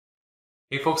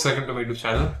Hey folks, welcome to my YouTube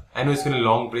channel. I know it's been a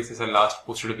long break since I last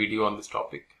posted a video on this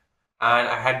topic, and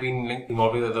I had been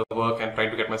involved with other work and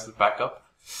trying to get myself back up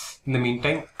in the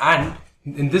meantime. And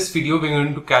in this video, we're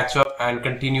going to catch up and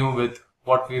continue with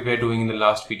what we were doing in the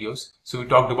last videos. So we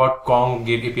talked about Kong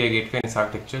API gateway and its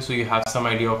architecture, so you have some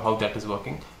idea of how that is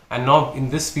working. And now in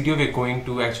this video, we're going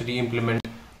to actually implement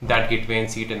that gateway and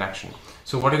see it in action.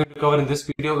 So what we're going to cover in this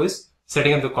video is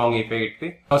setting up the Kong API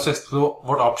gateway. Also explore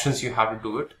what options you have to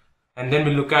do it. And then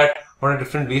we'll look at what are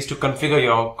different ways to configure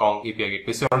your Kong API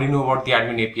gateway. So you already know about the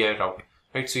admin API route,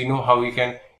 right? So you know how we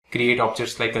can create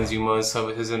objects like consumers,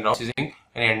 services, and routes using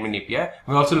an admin API.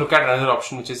 We'll also look at another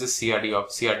option, which is the CRD or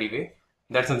CRD way.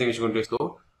 That's something which we're going to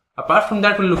explore. Apart from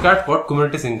that, we'll look at what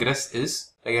Kubernetes Ingress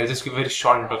is. Like I'll just give a very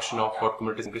short introduction of what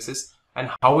Kubernetes Ingress is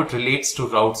and how it relates to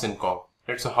routes in Kong,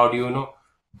 right? So how do you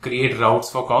create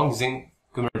routes for Kong using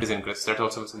Kubernetes Ingress? That's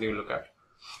also something we'll look at.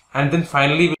 And then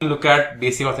finally, we'll look at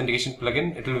Basic Authentication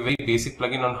Plugin. It will be a very basic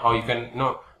plugin on how you can,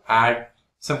 add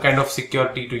some kind of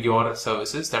security to your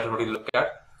services. That's what we'll look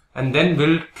at. And then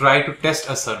we'll try to test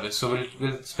a service. So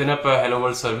we'll spin up a Hello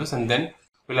World service, and then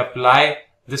we'll apply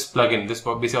this plugin, this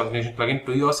Basic Authentication Plugin,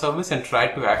 to your service and try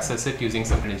to access it using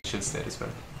some credentials there as well.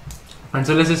 And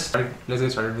so let's get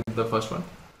started with the first one.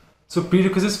 So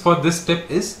prerequisites for this step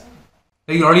is,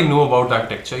 you already know about the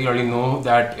architecture. You already know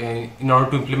that in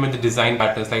order to implement the design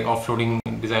patterns like offloading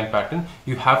design pattern,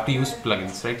 you have to use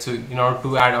plugins, right? So in order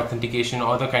to add authentication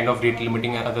or other kind of rate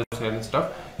limiting and other kind of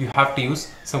stuff, you have to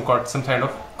use some kind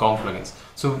of Kong plugins.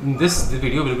 So in this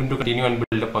video, we're going to continue and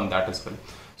build upon that as well.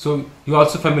 So you're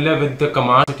also familiar with the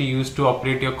commands that you use to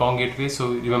operate your Kong gateway.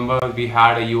 So remember, we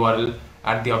had a URL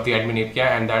at the admin API,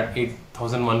 and that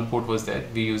 8001 port was there.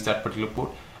 We used that particular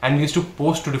port. And we used to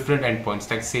post to different endpoints,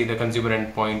 like say the consumer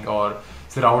endpoint or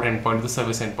the route endpoint, the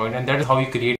service endpoint, and that is how you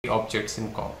create objects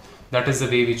in Kong. That is the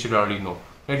way which you already know.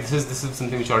 Right? This is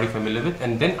something which you're already familiar with.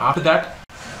 And then after that,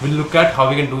 we'll look at how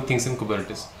we can do things in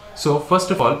Kubernetes. So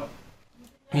first of all,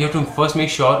 you have to first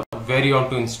make sure where you want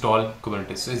to install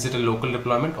Kubernetes. So is it a local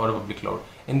deployment or a public cloud?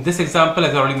 In this example,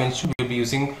 as I already mentioned, we'll be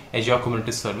using Azure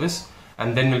Kubernetes Service,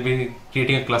 and then we'll be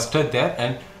creating a cluster there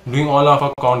and doing all of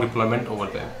our Kong deployment over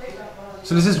there.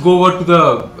 So let's just go over to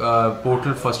the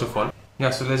portal first of all.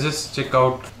 Yeah, so let's just check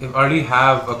out. I already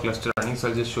have a cluster running, so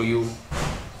I'll just show you.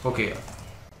 Okay,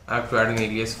 I have to add an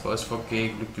alias first for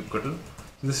kubectl.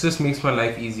 This just makes my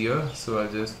life easier, so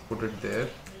I'll just put it there.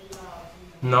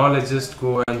 Now let's just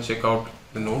go and check out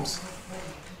the nodes.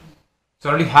 So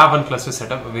I already have one cluster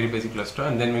set up, a very basic cluster,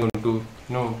 and then we're going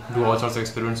to do all sorts of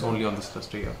experiments only on this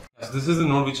cluster here. So this is the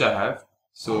node which I have.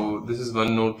 So this is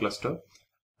one node cluster.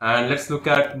 And let's look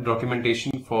at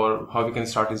documentation for how we can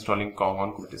start installing Kong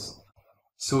on Kubernetes.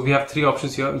 So we have three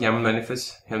options here: YAML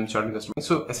manifest, Helm chart, and customization.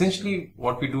 So essentially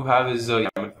what we do have is a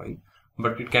YAML file,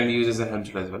 but it can be used as a Helm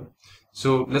chart as well.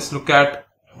 So let's look at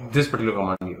this particular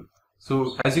command here.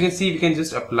 So as you can see, we can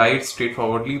just apply it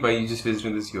straightforwardly by just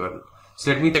visiting this URL.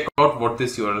 So let me check out what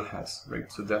this URL has,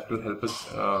 right? So that will help us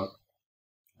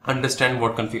understand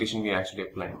what configuration we are actually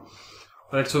applying.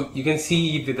 Right, so you can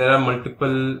see there are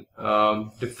multiple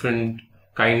different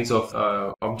kinds of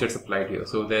objects applied here.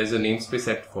 So there's a namespace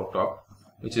set for top,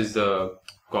 which is the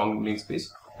Kong namespace,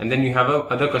 and then you have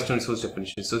other custom resource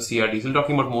definitions. So CRDs. We'll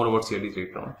talking about more about CRDs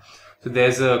later on. So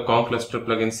there's a Kong cluster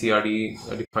plugin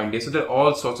CRD defined here. So there are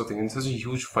all sorts of things. It's such a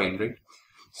huge file, right?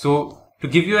 So to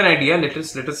give you an idea, let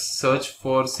us search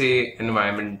for say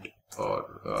environment or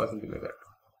something like that.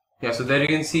 Yeah. So there you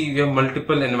can see we have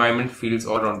multiple environment fields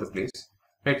all around the place.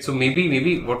 Right, so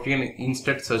maybe what we can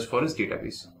instead search for is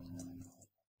database.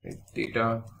 Right,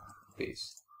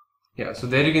 database. Yeah, so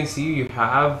there you can see you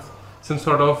have some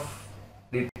sort of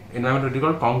environment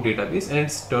called Kong database, and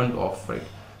it's turned off, right?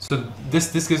 So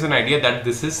this gives an idea that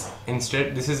this gives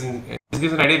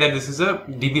an idea that this is a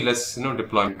DB-less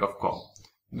deployment of Kong,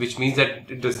 which means that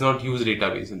it does not use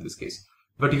database in this case.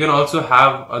 But you can also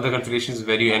have other configurations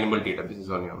where you enable databases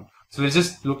on your own. So let's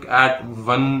just look at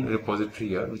one repository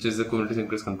here, which is the Kubernetes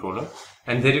Ingress controller.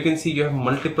 And there you can see you have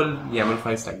multiple YAML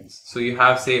files like this. So you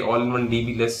have say all-in-one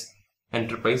DB-less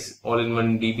enterprise,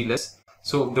 all-in-one DB-less.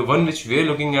 So the one which we're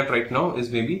looking at right now is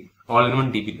maybe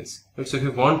all-in-one DB-less. Right? So if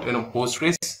you want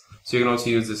Postgres, so you can also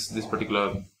use this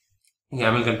particular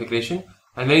YAML configuration.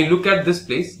 And when you look at this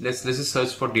place, let's just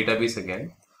search for database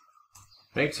again.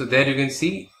 Right? So there you can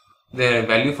see the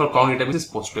value for Kong database is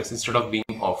Postgres instead of being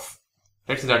off.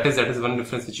 Right, so that is one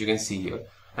difference which you can see here.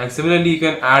 And similarly, you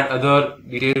can add other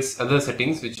details, other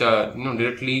settings which are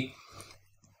directly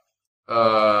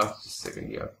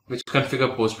which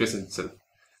configure Postgres itself.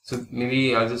 So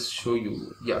maybe I'll just show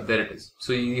you. Yeah, there it is.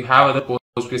 So you have other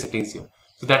Postgres settings here.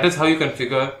 So that is how you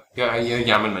configure your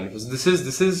YAML manifest. This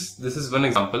is one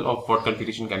example of what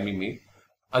configuration can be made.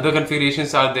 Other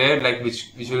configurations are there, like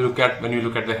which we'll look at when you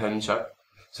look at the Helm chart.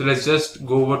 So let's just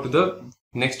go over to the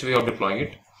next way of deploying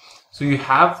it. So you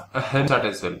have a Helm chart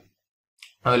as well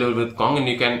available with Kong, and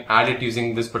you can add it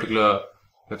using this particular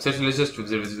website. So let's just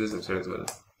visit this website as well.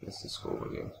 Let's just go over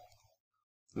here.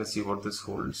 Let's see what this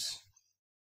holds.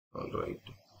 Alright.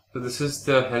 So this is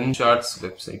the Helm charts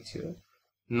website here.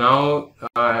 Now,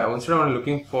 what I'm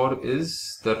looking for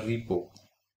is the repo.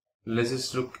 Let's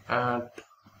just look at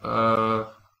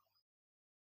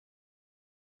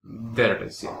there it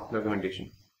is, yeah,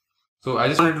 documentation. So I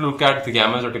just wanted to look at the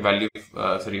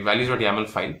values.yaml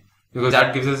file, because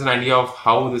that gives us an idea of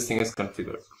how this thing is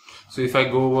configured. So if I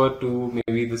go over to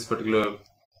maybe this particular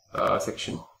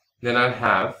section, then I'll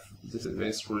have this is when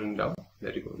it's scrolling down.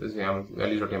 There you go. This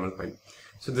values.yaml file.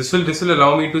 So this will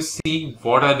allow me to see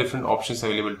what are different options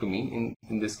available to me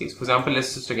in this case. For example,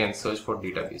 let's just again search for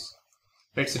database.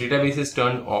 Right, so database is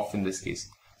turned off in this case.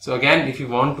 So again, if you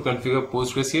want to configure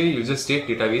Postgres here, you just state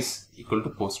database equal to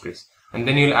Postgres, and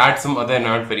then you'll add some other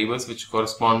environment variables which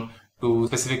correspond to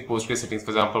specific Postgres settings.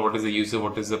 For example, what is the user,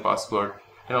 what is the password,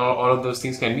 and all of those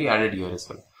things can be added here as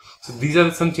well. So these are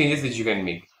some changes that you can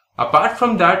make. Apart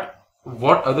from that,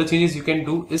 what other changes you can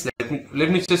do is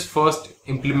let me just first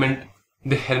implement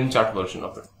the Helm chart version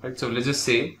of it. Right, so let's just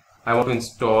say I want to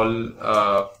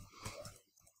install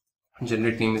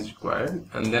generate name is required,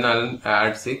 and then I'll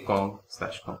add say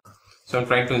Kong/Kong. So I'm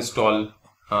trying to install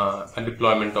a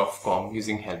deployment of Kong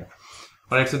using Helm.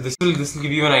 Alright, so this will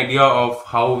give you an idea of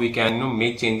how we can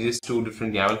make changes to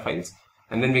different YAML files,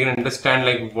 and then we can understand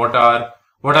like what are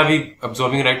we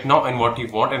absorbing right now and what we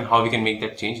want, and how we can make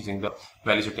that change using the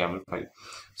values.yaml file.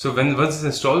 So once this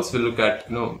installs, we'll look at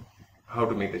how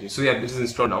to make the change. So yeah, this is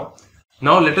installed now.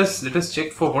 Now let us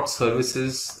check for what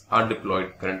services are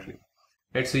deployed currently.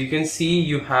 Right, so you can see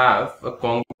you have a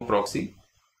Kong proxy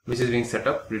which is being set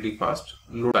up really fast,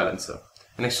 load balancer,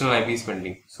 an external IP is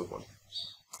pending, so on.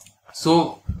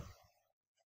 So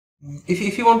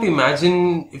if you want to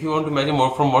imagine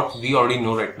more from what we already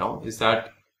know right now, is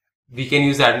that we can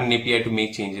use the admin API to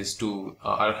make changes to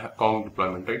our Kong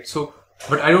deployment, right? So,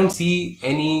 but I don't see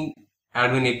any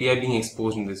admin API being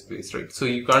exposed in this place, right? So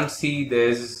you can't see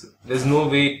there's no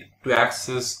way to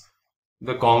access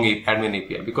the Kong admin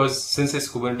API, because since it's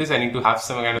Kubernetes, I need to have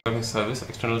some kind of a service,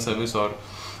 external service or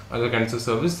other kinds of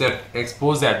service that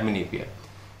expose the admin API.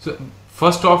 So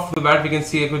first off the bat, we can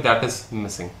see that is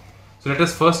missing. So let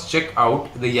us first check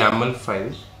out the YAML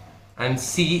file and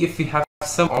see if we have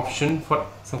some option for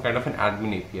some kind of an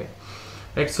admin API.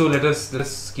 Right, so let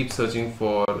us keep searching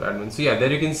for admin. So yeah,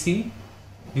 there you can see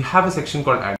we have a section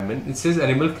called admin. It says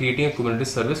enable creating a Kubernetes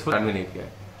service for admin API.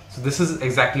 So this is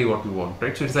exactly what we want,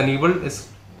 right? So it's enabled, is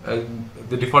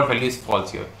the default value is false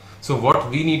here. So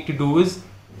what we need to do is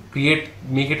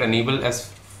make it enable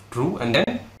as true, and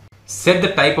then set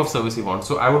the type of service you want.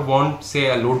 So I would want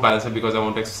say a load balancer because I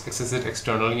want to access it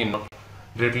externally and not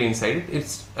directly inside it.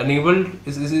 It's enabled,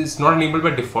 it's not enabled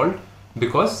by default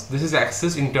because this is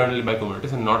accessed internally by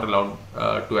Kubernetes and not allowed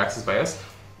to access by us.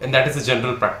 And that is the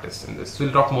general practice in this.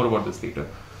 We'll talk more about this later.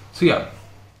 So yeah,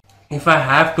 if I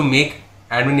have to make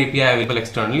admin API available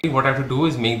externally, what I have to do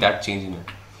is make that change in it.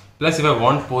 Plus, if I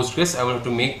want Postgres, I will have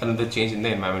to make another change in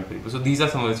the environment variable. So these are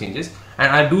some of the changes,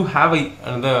 and I do have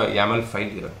another YAML file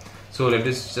here. So let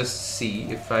us just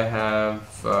see if I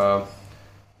have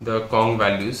the Kong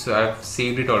values. So I've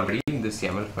saved it already in this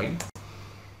YAML file.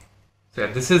 So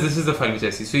yeah, this is the file which I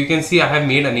see. So you can see I have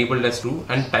made enabled as true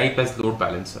and type as load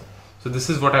balancer. So this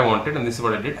is what I wanted, and this is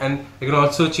what I did. And you can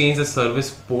also change the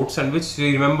service ports, and which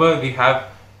you remember we have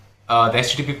the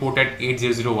HTTP port at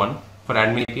 8001 for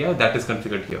admin API that is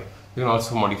configured here. You can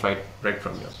also modify it right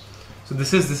from here. So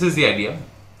this is the idea.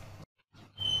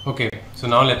 Okay, so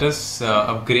now let us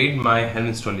upgrade my Helm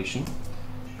installation,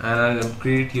 and I'll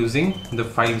upgrade it using the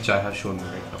file which I have shown you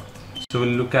right now. So we'll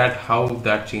look at how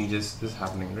that changes is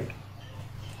happening, right?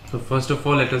 So first of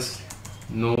all, let us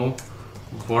know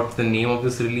what the name of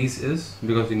this release is,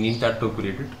 because we need that to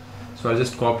upgrade it. So I'll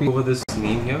just copy over this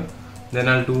name here, then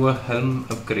I'll do a Helm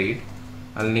upgrade.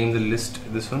 I'll name the list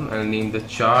this one, I'll name the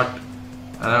chart,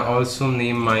 and I'll also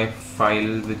name my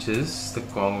file which is the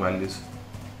Kong values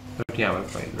YAML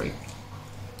file, right?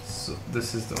 So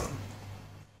this is the one.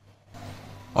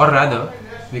 Or rather,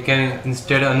 we can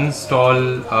instead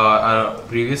uninstall our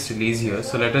previous release here.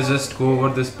 So let us just go over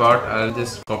this part. I'll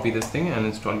just copy this thing and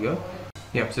install here.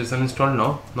 Yep, so it's uninstalled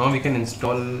now. Now we can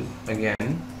install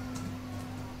again,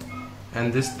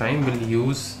 and this time we'll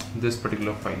use this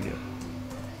particular file here.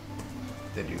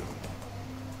 There you go.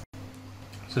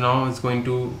 So now it's going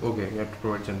to, okay, we have to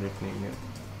provide generate name here.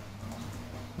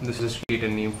 This is create a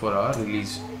name for our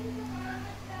release.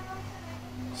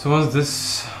 So once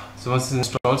this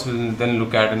installs, we'll then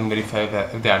look at and verify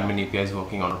if the admin API is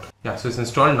working or not. Yeah, so it's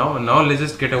installed now, and now let's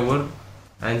just get over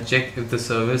and check if the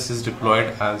service is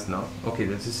deployed as now. Okay,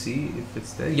 let's just see if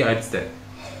it's there. Yeah, it's there.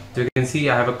 So you can see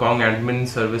I have a Kong admin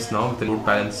service now with the load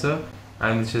balancer,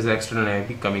 and which is the external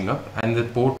IP coming up, and the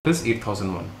port is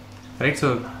 8001. Right,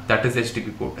 so that is the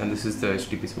HTTP port, and this is the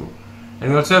HTTP port. And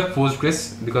we also have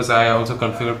Postgres, because I also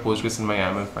configured Postgres in my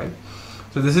YAML file.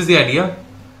 So this is the idea.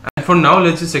 And for now,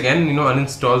 let's just again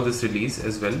uninstall this release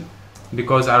as well,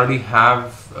 because I already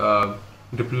have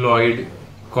deployed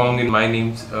Kong in my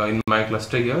names in my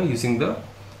cluster here using the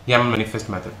YAML manifest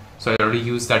method. So I already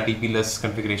used that dpless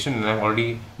configuration, and I've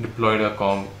already deployed a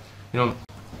Kong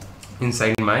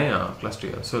inside my cluster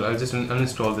here. So I'll just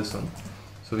uninstall this one.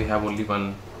 So we have only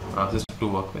one system to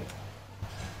work with.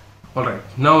 All right,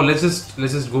 now let's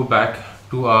just go back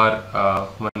to our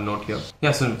one note here.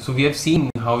 Yeah, so we have seen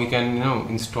how we can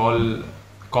install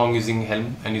Kong using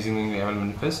Helm and using the YAML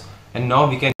manifest, and now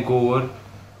we can go over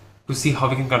to see how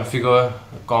we can configure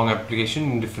Kong application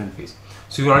in different ways.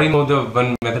 So you already know the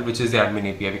one method, which is the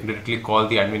admin API. We can directly call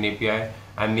the admin API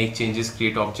and make changes,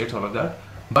 create objects, all of that.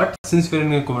 But since we're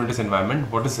in a Kubernetes environment,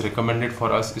 what is recommended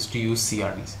for us is to use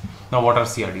CRDs. Now, what are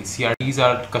CRDs? CRDs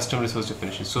are custom resource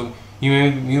definitions. So you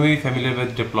may be familiar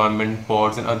with deployment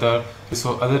pods and other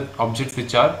objects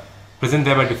which are present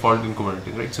there by default in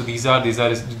Kubernetes, right? So these are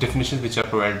definitions which are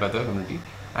provided by the community,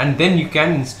 and then you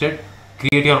can instead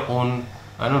create your own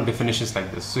definitions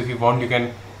like this. So if you want, you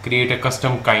can create a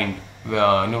custom kind.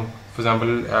 For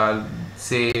example,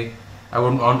 say I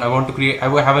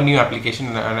have a new application,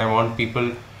 and I want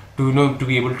people to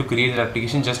be able to create that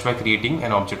application just by creating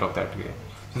an object of that.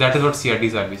 So that is what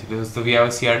CRDs are basically. So we have a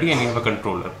CRD and you have a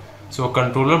controller. So a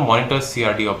controller monitors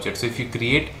CRD objects. So if you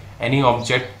create any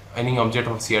object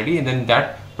of CRD, and then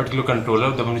that particular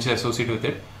controller, the one which is associated with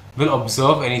it, will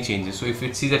observe any changes. So if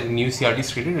it sees that a new CRD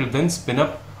is created, it will then spin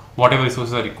up whatever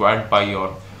resources are required by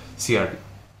your CRD.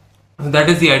 So that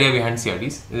is the idea behind CRDs.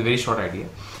 It's a very short idea.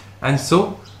 And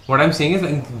so what I'm saying is,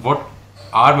 like, what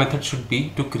our method should be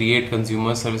to create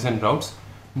consumer service and routes,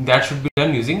 that should be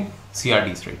done using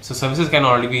CRDs, right? So services can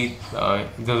already be,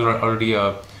 there's already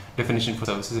a definition for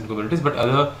services in Kubernetes, but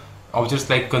other objects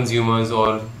like consumers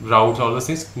or routes, all those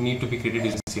things need to be created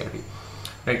using CRD,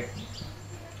 right?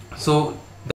 So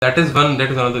that is one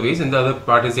of the ways, and the other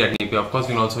part is the admin API. Of course,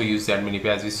 we can also use the admin API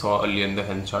as we saw earlier in the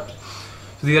Helm chart.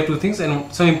 So these are two things,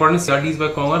 and some important CRDs by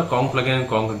Kong are Kong plugin and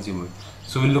Kong consumer.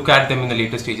 So we'll look at them in the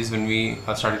later stages when we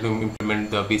are starting to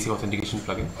implement the basic authentication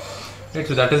plugin. Right,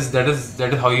 so that is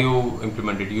how you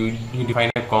implement it. You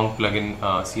define a Kong plugin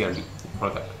CRD for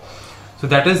that. So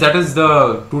that is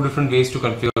the two different ways to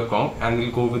configure Kong, and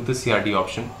we'll go with the CRD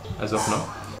option as of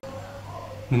now.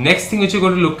 The next thing which you're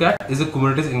going to look at is a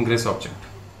Kubernetes Ingress object.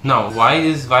 Now, why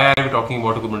are we talking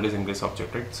about a Kubernetes Ingress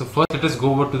object, right? So first, let us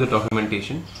go over to the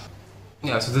documentation.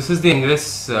 Yeah, so this is the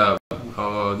Ingress,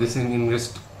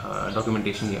 Ingress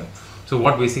documentation here. So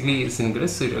what basically is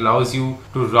Ingress? So it allows you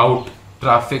to route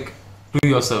traffic to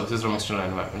your services from external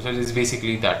environment. So it's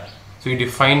basically that. So you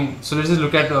define. So let's just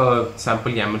look at a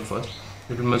sample YAML first.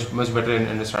 It will be much better in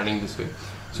understanding this way.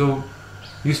 So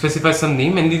you specify some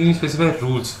name, and then you specify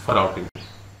rules for routing.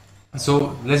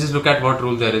 So let's just look at what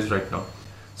rule there is right now.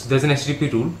 So there's an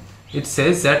HTTP rule. It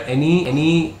says that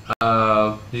any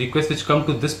requests which come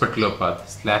to this particular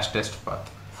path /test path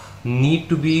need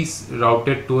to be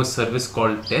routed to a service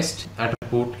called test at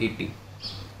port 80.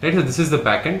 Right, so this is the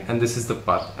backend and this is the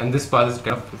path, and this path is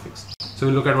kind of prefix. So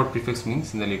we'll look at what prefix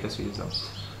means in the later stages now.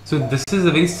 So this is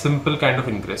a very simple kind of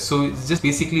ingress. So it's just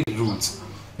basically rules.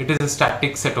 It is a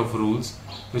static set of rules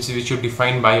which you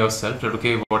define by yourself. That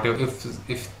okay, whatever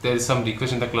if there is some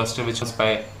request in the cluster which comes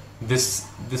by this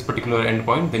particular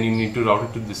endpoint, then you need to route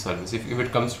it to this service. If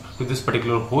it comes to this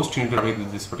particular host, you need to route it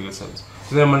to this particular service.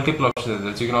 So there are multiple options as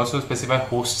well. So you can also specify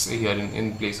hosts here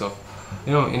in place of,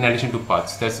 in addition to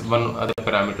paths. That's one other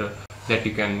parameter that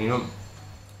you can,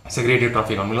 segregate your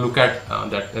traffic on. We'll look at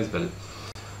that as well.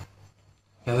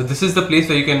 Yeah, so this is the place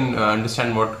where you can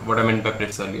understand what I meant by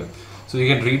prefix earlier. So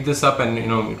you can read this up, and it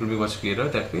will be much clearer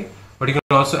that way. But you can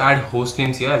also add host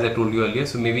names here, as I told you earlier.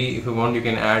 So maybe if you want, you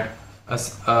can add a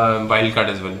wildcard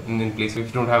as well in place if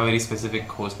you don't have a very specific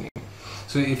host name.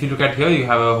 So if you look at here, you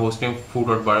have a host name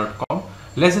foo.bar.com.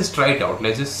 Let's just try it out.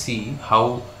 Let's just see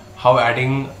how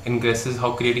adding ingresses,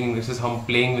 how creating ingresses, how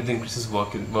playing with ingresses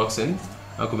works in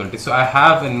Kubernetes. So I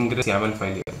have an ingress YAML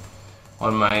file here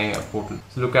on my portal.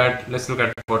 So let's look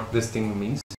at what this thing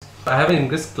means. I have an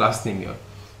ingress class name here.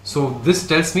 So this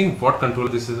tells me what controller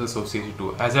this is associated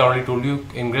to. As I already told you,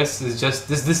 Ingress is just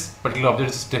this particular object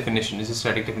is definition, is a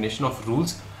static definition of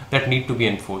rules that need to be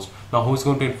enforced. Now who's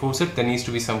going to enforce it? There needs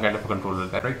to be some kind of a controller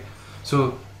there, right?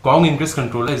 So Kong Ingress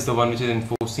controller is the one which is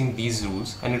enforcing these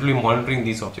rules, and it will be monitoring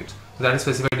these objects. So that is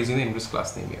specified using the Ingress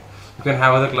class name here. You can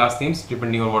have other class names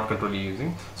depending on what controller you're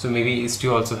using. So maybe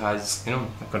Istio also has, you know,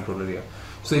 a controller here.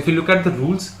 So if you look at the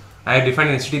rules, I have defined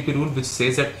an HTTP rule which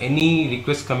says that any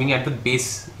request coming at the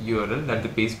base URL, at the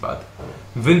base path,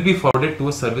 will be forwarded to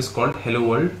a service called Hello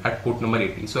World at port number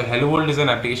 80. So Hello World is an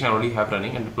application I already have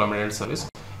running, and deployment service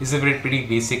is a pretty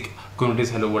basic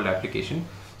Kubernetes Hello World application.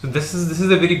 So this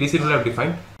is a very basic rule I've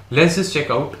defined. Let's just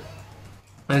check out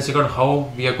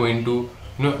how we are going to,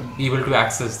 you know, be able to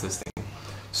access this thing.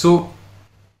 So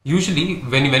usually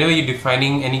whenever you're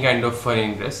defining any kind of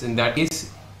ingress, in that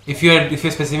case, if you're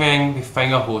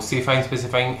specifying a host, say if I'm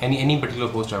specifying any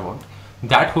particular host I want,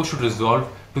 that host should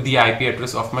resolve to the IP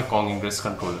address of my Kong Ingress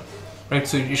controller, right?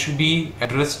 So it should be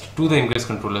addressed to the Ingress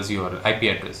controller's URL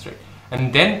IP address, right?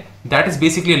 And then that is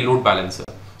basically a load balancer.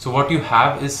 So what you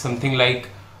have is something like,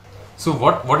 so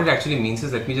what it actually means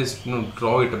is, let me just, you know,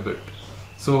 draw it a bit.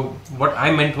 So what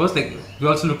I meant was, like, we're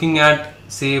also looking at,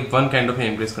 say, one kind of an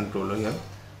Ingress controller here.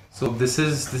 So this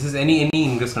is any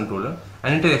Ingress controller,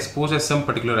 and it is exposed as some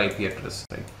particular IP address,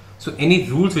 right? So any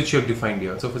rules which you have defined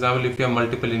here. So for example, if you have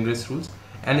multiple Ingress rules,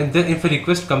 and if a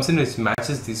request comes in which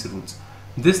matches these rules,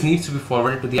 this needs to be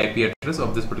forwarded to the IP address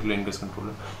of this particular Ingress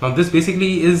controller. Now this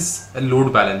basically is a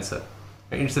load balancer,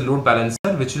 right? It's a load balancer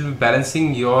which will be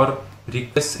balancing your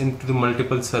requests into the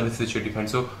multiple services which you defined.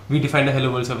 So we defined a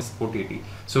Hello World service port 80.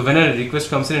 So when a request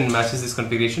comes in and matches this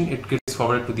configuration, it gets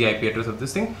forwarded to the IP address of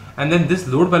this thing, and then this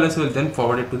load balancer will then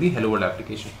forward it to the Hello World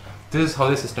application. This is how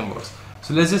the system works.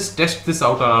 So let's just test this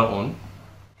out on our own.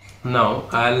 Now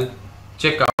I'll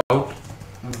check out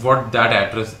what that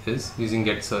address is using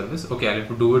get service. Okay, I'll have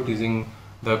to do it using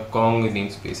the Kong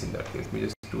namespace in that case. Let me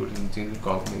just do it using the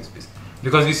Kong namespace,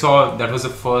 because we saw that was the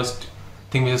first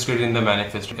thing we just created in the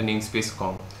manifest, a namespace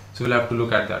Kong. So we'll have to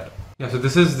look at that. Yeah, so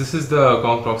this is the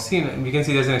Kong proxy, and we can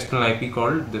see there's an external IP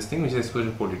called this thing, which is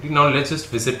exposed to port 80. Now let's just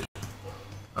visit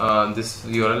this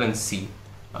URL and see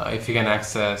if you can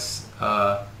access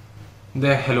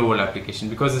the Hello World application,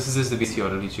 because this is just the base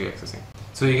URL which you're accessing.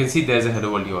 So you can see there's a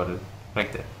Hello World URL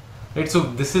right there, right? So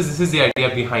this is the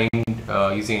idea behind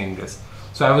using Ingress.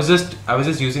 So I was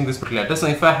just using this particular address. So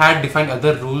if I had defined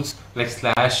other rules like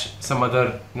slash some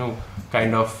other, you know,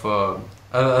 kind of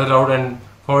a route and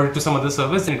forwarded to some other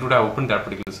service, then it would have opened that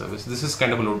particular service. This is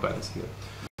kind of a load balance here.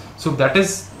 So that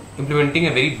is implementing a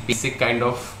very basic kind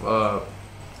of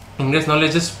Ingress. Now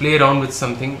let's just play around with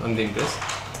something on the Ingress.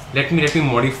 Let me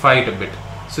modify it a bit.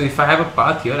 So if I have a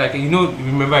path here, I can,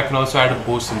 remember I can also add a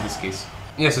host in this case.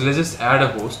 Yeah, so let's just add a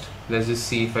host. Let's just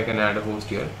see if I can add a host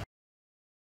here.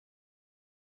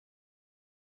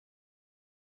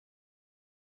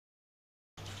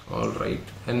 Alright,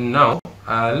 and now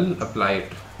I'll apply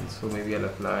it. So maybe I'll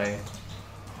apply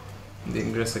the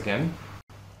Ingress again.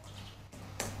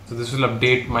 So this will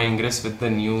update my Ingress with the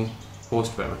new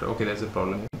host parameter. Okay, there's a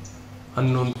problem here.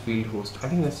 Unknown field host. I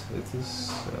think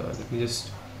this let me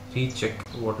just recheck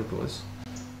what it was.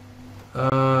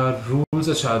 Rules,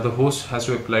 the host has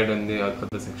to be applied in the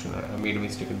other section. I made a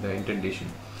mistake in the indentation.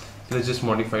 So let's just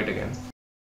modify it again.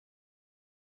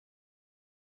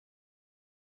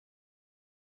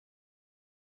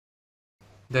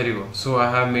 There you go. So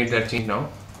I have made that change now,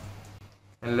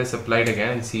 and let's apply it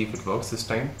again and see if it works this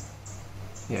time.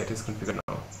 Yeah, it is configured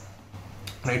now.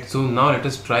 Right, so now let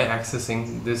us try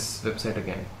accessing this website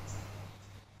again.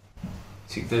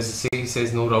 See, it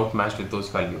says no route matched with those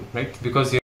values, right?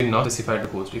 Because you're not specified the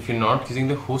host. If you're not using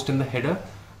the host in the header,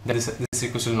 then this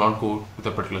request will not go to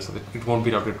the particular service. It won't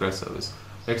be routed to a service,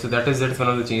 right? So that is one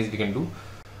of the changes we can do.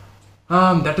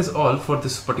 That is all for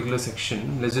this particular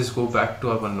section. Let's just go back to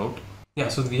our OneNote. Yeah,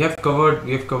 so we have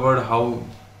covered how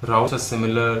routes are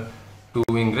similar to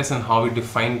Ingress and how we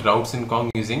define routes in Kong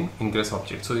using Ingress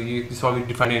object. So you saw we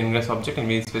defined an Ingress object and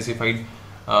we specified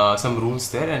some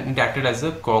rules there, and it acted as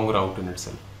a Kong route in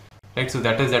itself, right? So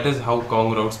that is how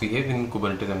Kong routes behave in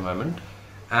Kubernetes environment.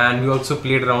 And we also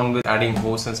played around with adding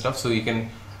hosts and stuff, so you can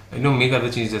make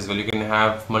other changes as well. You can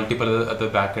have multiple other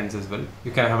backends as well.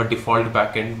 You can have a default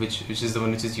backend which is the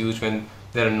one which is used when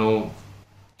there are no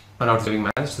routes being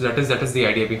managed. So that is the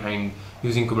idea behind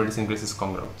using Kubernetes Ingress as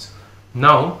Kong routes.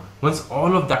 Now, once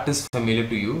all of that is familiar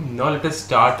to you, now let us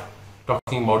start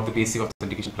talking about the Basic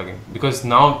Authentication Plugin. Because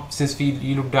now, since we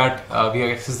looked at, we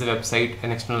accessed the website,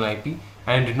 an external IP,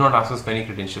 and it did not ask us for any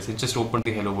credentials. It just opened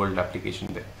the Hello World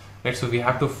application there, right? So we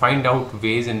have to find out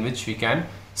ways in which we can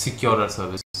secure our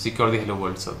service. secure the hello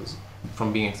world service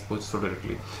from being exposed so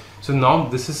directly. So now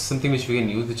this is something which we can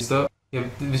use, which is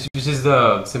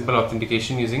the simple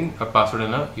authentication using a password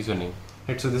and a username.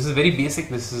 Right? So this is very basic.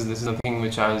 This is nothing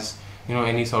which has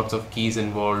any sorts of keys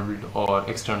involved or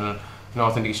external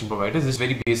authentication providers. This is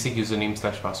very basic username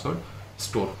 / password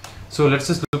store. So let's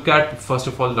just look at first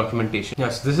of all documentation. Yeah,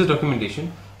 so this is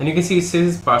documentation, and you can see it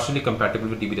says partially compatible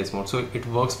with DBless mode. So it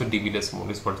works with DBless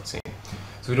mode is what it's saying.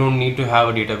 So we don't need to have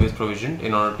a database provisioned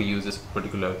in order to use this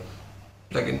particular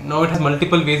plugin. Now it has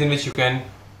multiple ways in which you can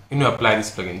apply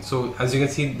this plugin. So as you can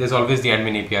see, there's always the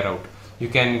admin API route. You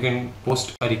can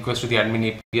post a request to the admin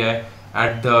API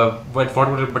at what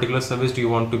particular service do you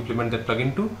want to implement that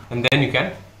plugin to, and then you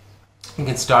can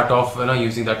start off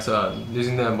using the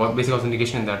basic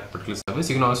authentication in that particular service.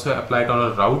 You can also apply it on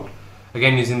a route,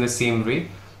 again using the same way,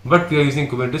 but we are using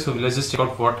Kubernetes, so let's just check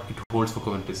out what it holds for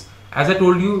Kubernetes. As I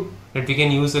told you that we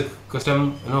can use a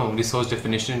custom resource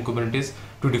definition in Kubernetes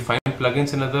to define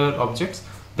plugins and other objects.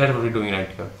 That's what we're doing right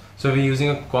here. So we're using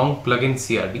a Kong plugin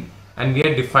CRD, and we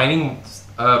are defining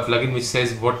a plugin which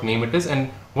says what name it is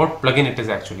and what plugin it is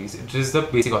actually. It is the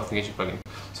basic authentication plugin.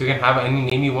 So you can have any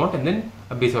name you want and then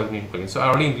a basic authentication plugin. So I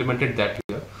already implemented that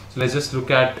here. So let's just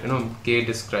look at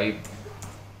describe.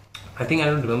 I think I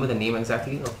don't remember the name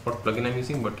exactly of what plugin I'm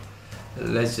using, but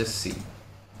let's just see.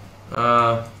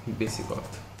 Basic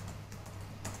auth.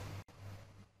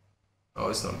 Oh,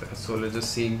 it's not there. So let's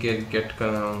just see get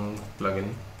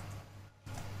plugin.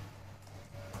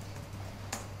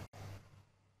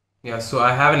 Yeah, so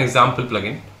I have an example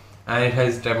plugin and it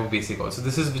has type of basic auth. So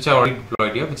this is which I already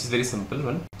deployed here, which is very simple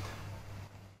one.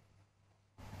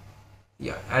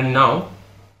 Yeah, and now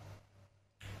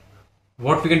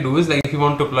what we can do is, like, if you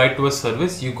want to apply it to a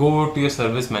service, you go to your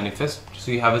service manifest.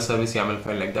 So you have a service YAML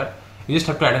file like that. You just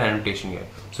have to add an annotation here.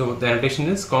 So the annotation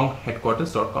is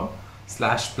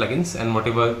kongheadquarters.com/plugins and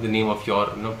whatever the name of your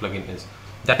plugin is.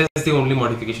 That is the only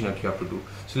modification that you have to do.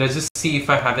 So let's just see if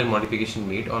I have that modification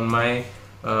made on my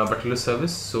particular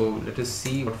service. So let us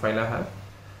see what file I have,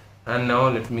 and now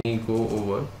let me go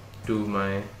over to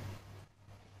my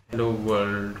hello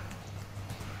world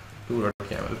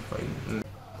 2.yaml file.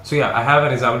 So yeah, I have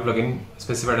an example plugin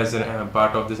specified as a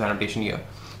part of this annotation here.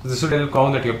 So this will tell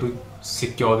Kong that you have to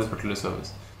secure this particular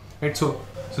service, right? So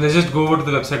let's just go over to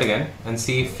the website again and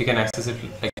see if we can access it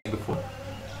like before.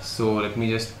 So let me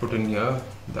just put in here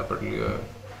the particular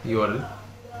URL.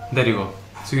 There you go.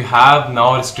 So you have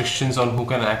now restrictions on who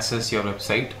can access your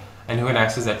website and who can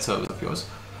access that service of yours,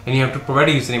 and you have to provide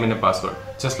a username and a password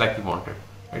just like we wanted,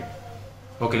 right?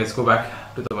 Okay, let's go back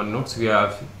to the OneNote. So we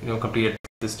have completed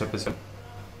this step as well.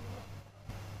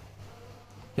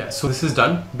 Yeah, so this is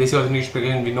done. Basic authentication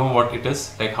plugin, we know what it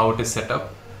is, like how it is set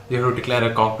up. You have to declare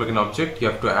a Kong plugin object. You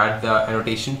have to add the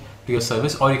annotation to your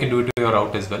service, or you can do it to your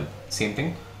route as well, same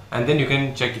thing, and then you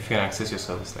can check if you can access your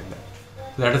service like that.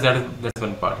 So that's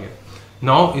one part here.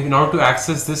 Now, in order to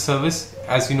access this service,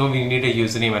 as you know, we need a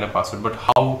username and a password. But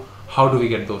how do we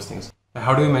get those things?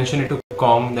 How do we mention it to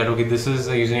Kong that okay, this is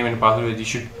a username and a password that you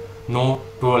should know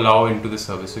to allow into the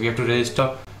service? So we have to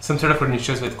register some sort of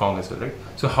credentials with Kong as well, right?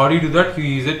 So how do you do that?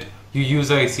 You use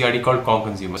a CRD called Kong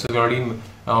Consumer. So we already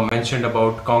mentioned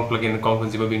about Kong plugin and Kong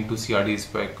Consumer being two CRDs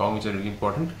by Kong, which are really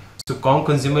important. So Kong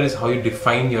Consumer is how you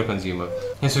define your consumer.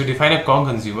 And so you define a Kong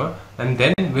Consumer, and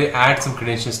then we add some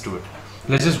credentials to it.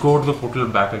 Let's just go to the portal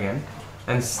back again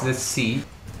and let's see.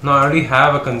 Now I already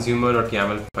have a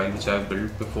consumer.yaml file which I have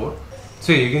built before.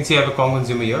 So you can see I have a Kong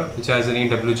Consumer here which has the name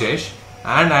wjayesh,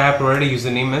 and I have provided a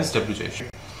username as wjayesh.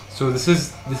 So this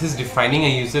is defining a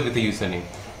user with a username.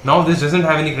 Now this doesn't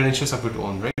have any credentials of its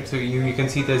own, right? So you can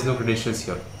see there's no credentials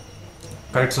here.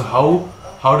 Correct. So how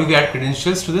do we add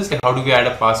credentials to this, and how do we add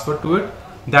a password to it?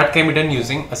 That can be done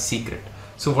using a secret.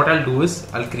 So what I'll do is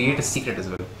I'll create a secret as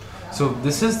well. So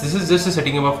this is just a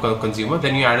setting up of consumer,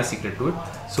 then you add a secret to it.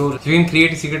 So you can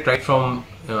create a secret right from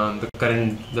the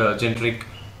generic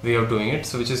way of doing it.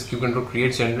 So which is you can do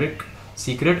create generic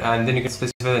secret, and then you can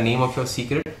specify the name of your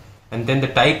secret and then the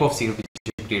type of secret which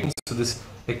you're creating. So this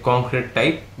concrete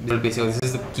type, basically this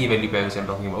is the key value pair which I'm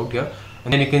talking about here,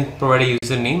 and then you can provide a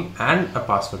username and a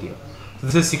password here. So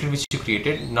this is a secret which you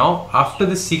created. Now after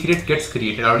this secret gets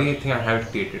created, I think I have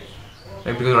it created,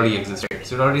 right? Because it already exists, right?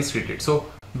 So it already is created. So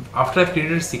after I've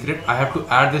created a secret, I have to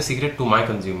add the secret to my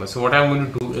consumer. So what I'm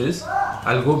going to do is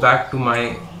I'll go back to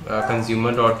my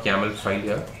consumer.yaml file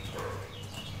here.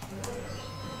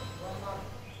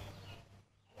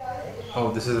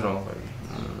 Oh, this is the wrong file.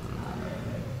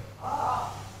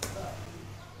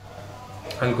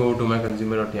 I'll go to my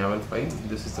consumer.yaml file.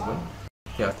 This is the one.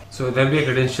 Yeah. So there will be a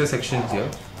credential section here,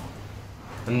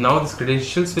 and now this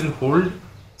credentials will hold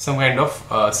some kind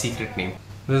of secret name.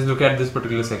 Let's look at this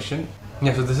particular section.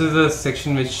 Yeah, so this is the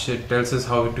section which tells us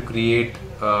how to create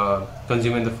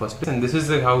consumer in the first place, and this is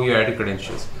how you add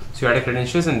credentials. So you add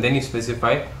credentials and then you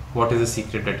specify what is the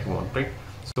secret that you want, right?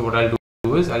 So what I'll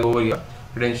do is I'll go over here,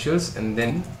 credentials, and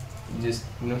then just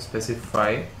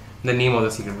specify the name of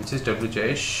the secret, which is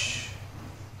WJS.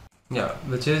 Yeah,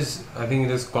 which is, I think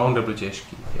it is Kong WJS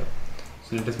key. Yeah.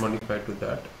 So let us modify to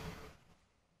that.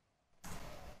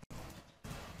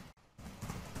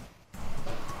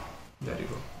 There you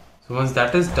go. So once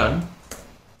that is done,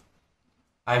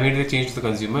 I made the change to the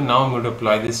consumer. Now I'm going to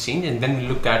apply this change, and then we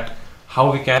look at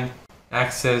how we can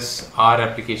access our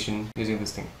application using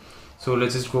this thing. So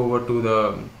let's just go over to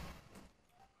the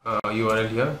URL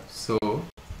here. So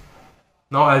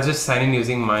now I'll just sign in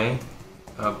using my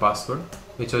password,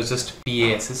 which was just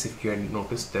PASS, if you had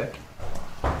noticed that.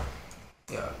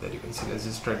 Yeah, there you can see. Let's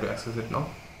just try to access it now.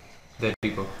 There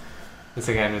we go. It's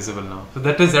again visible now. So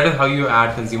that is how you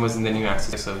add consumers and then you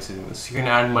access services. So you can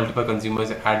add multiple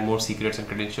consumers, add more secrets and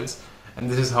credentials, and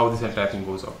this is how this entire thing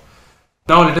goes off.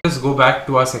 Now let us go back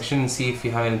to our section and see if we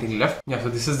have anything left. Yeah, so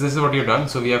this is what you've done.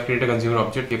 So we have created a consumer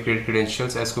object, we have created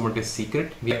credentials as Kubernetes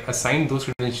secret. We have assigned those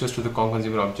credentials to the Kong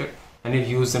consumer object, and we've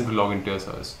used them to log into your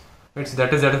service. Right, so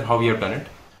that is how we have done it.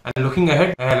 And looking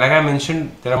ahead, like I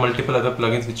mentioned, there are multiple other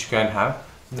plugins which you can have.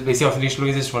 The Basic Authentication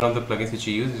Plugin is one of the plugins which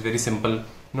you use. It's very simple,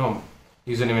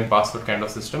 username and password kind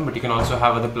of system, but you can also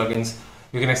have other plugins.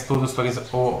 You can explore those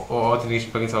plugins, or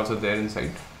authentication plugins also there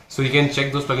inside. So you can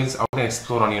check those plugins out and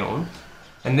explore on your own.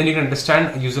 And then you can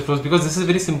understand user flows, because this is a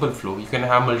very simple flow. You can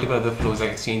have multiple other flows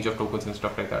like exchange of tokens and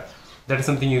stuff like that. That is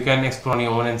something you can explore on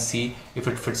your own and see if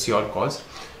it fits your cause.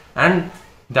 And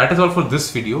that is all for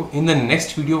this video. In the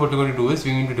next video, what we're going to do is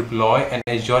we're going to deploy an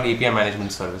Azure API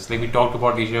management service. Like we talked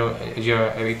about Azure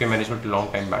API management a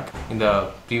long time back in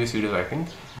the previous videos, I think.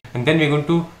 And then we're going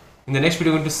to, in the next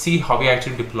video, we're going to see how we're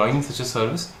actually deploying such a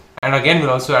service. And again, we'll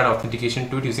also add authentication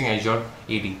to it using Azure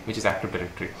AD, which is Active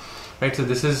Directory. Right, so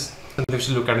this is something we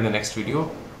should look at in the next video.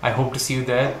 I hope to see you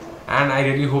there, and I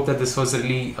really hope that this was a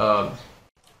really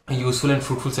useful and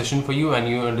fruitful session for you, and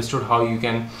you understood how you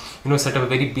can set up a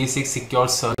very basic secure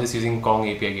service using Kong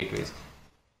API gateways.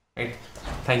 Right,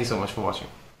 thank you so much for watching.